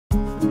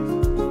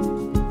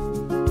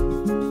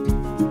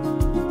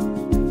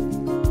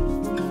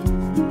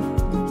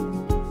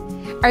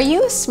Are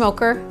you a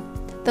smoker?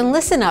 Then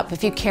listen up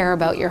if you care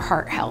about your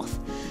heart health.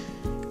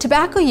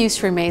 Tobacco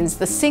use remains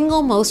the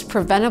single most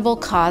preventable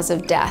cause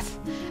of death,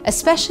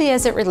 especially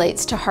as it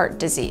relates to heart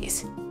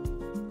disease.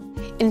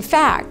 In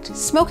fact,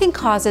 smoking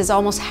causes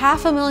almost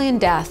 500,000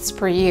 deaths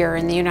per year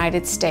in the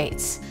United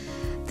States.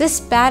 This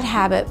bad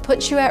habit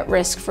puts you at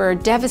risk for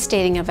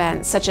devastating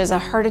events such as a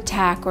heart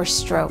attack or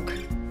stroke.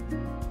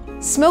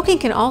 Smoking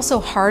can also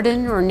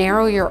harden or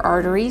narrow your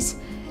arteries,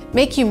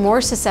 make you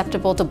more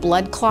susceptible to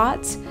blood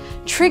clots,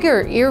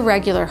 trigger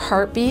irregular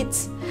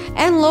heartbeats,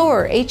 and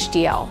lower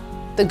HDL,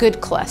 the good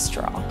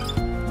cholesterol.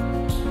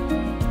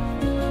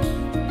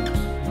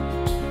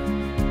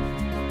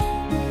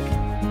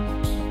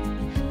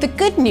 The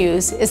good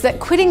news is that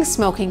quitting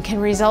smoking can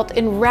result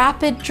in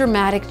rapid,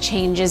 dramatic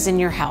changes in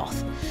your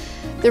health.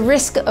 The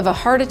risk of a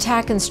heart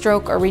attack and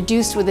stroke are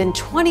reduced within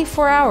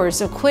 24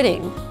 hours of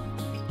quitting.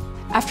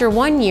 After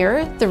 1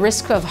 year, the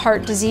risk of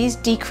heart disease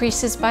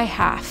decreases by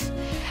half.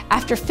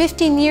 After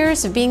 15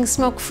 years of being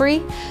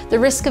smoke-free, the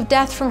risk of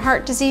death from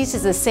heart disease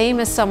is the same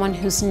as someone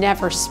who's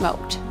never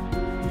smoked.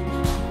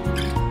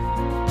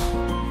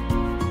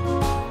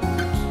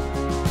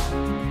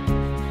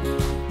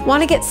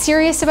 Want to get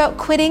serious about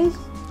quitting?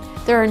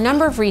 There are a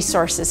number of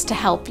resources to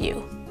help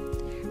you.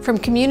 From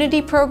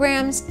community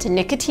programs to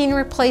nicotine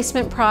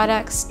replacement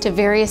products to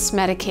various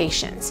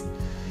medications.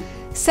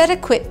 Set a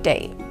quit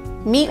date,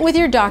 meet with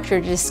your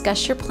doctor to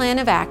discuss your plan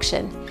of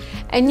action,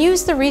 and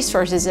use the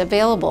resources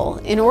available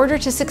in order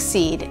to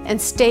succeed and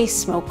stay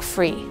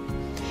smoke-free.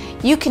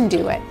 You can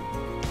do it.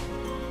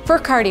 For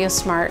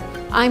CardioSmart,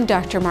 I'm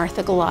Dr.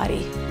 Martha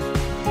Galati.